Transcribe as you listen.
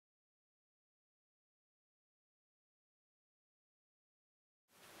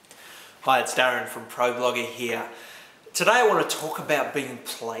Hi, it's Darren from ProBlogger here. Today I want to talk about being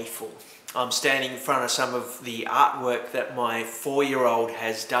playful. I'm standing in front of some of the artwork that my 4-year-old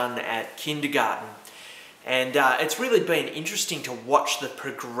has done at kindergarten, and it's really been interesting to watch the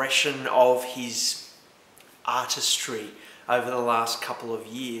progression of his artistry over the last couple of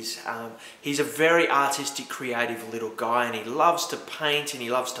years. He's a very artistic, creative little guy, and he loves to paint and he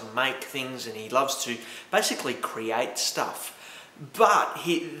loves to make things and he loves to basically create stuff. But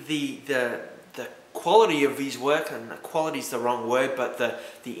the quality of his work, and the quality is the wrong word, but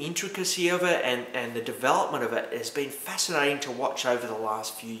the intricacy of it and the development of it has been fascinating to watch over the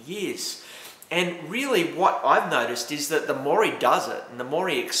last few years. And really what I've noticed is that the more he does it and the more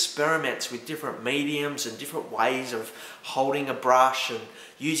he experiments with different mediums and different ways of holding a brush and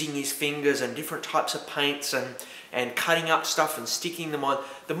using his fingers and different types of paints and cutting up stuff and sticking them on,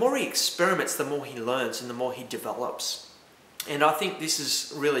 the more he experiments, the more he learns and the more he develops. And I think this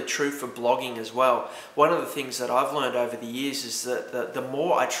is really true for blogging as well. One of the things that I've learned over the years is that the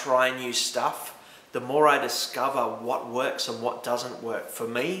more I try new stuff, the more I discover what works and what doesn't work for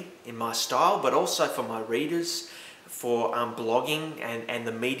me in my style, but also for my readers, for blogging and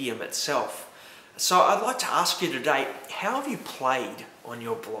the medium itself. So I'd like to ask you today, how have you played on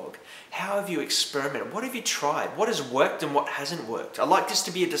your blog? How have you experimented? What have you tried? What has worked and what hasn't worked? I'd like this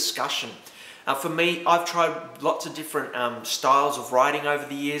to be a discussion. For me, I've tried lots of different styles of writing over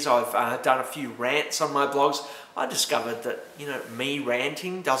the years. I've done a few rants on my blogs. I discovered that, me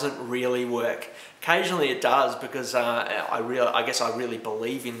ranting doesn't really work. Occasionally it does because I guess I really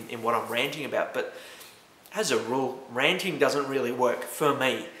believe in what I'm ranting about, but as a rule, ranting doesn't really work for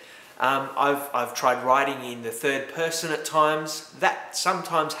me. I've tried writing in the third person at times. That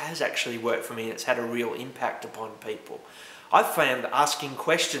sometimes has actually worked for me, and it's had a real impact upon people. I've found asking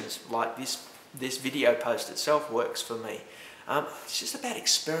questions like this video post itself works for me. It's just about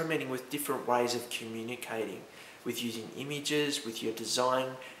experimenting with different ways of communicating, with using images, with your design.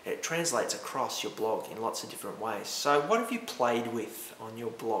 It translates across your blog in lots of different ways. So what have you played with on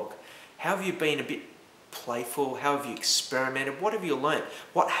your blog? How have you been a bit playful? How have you experimented? What have you learned?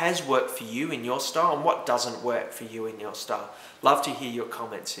 What has worked for you in your style and what doesn't work for you in your style? Love to hear your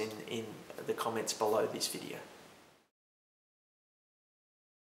comments in the comments below this video.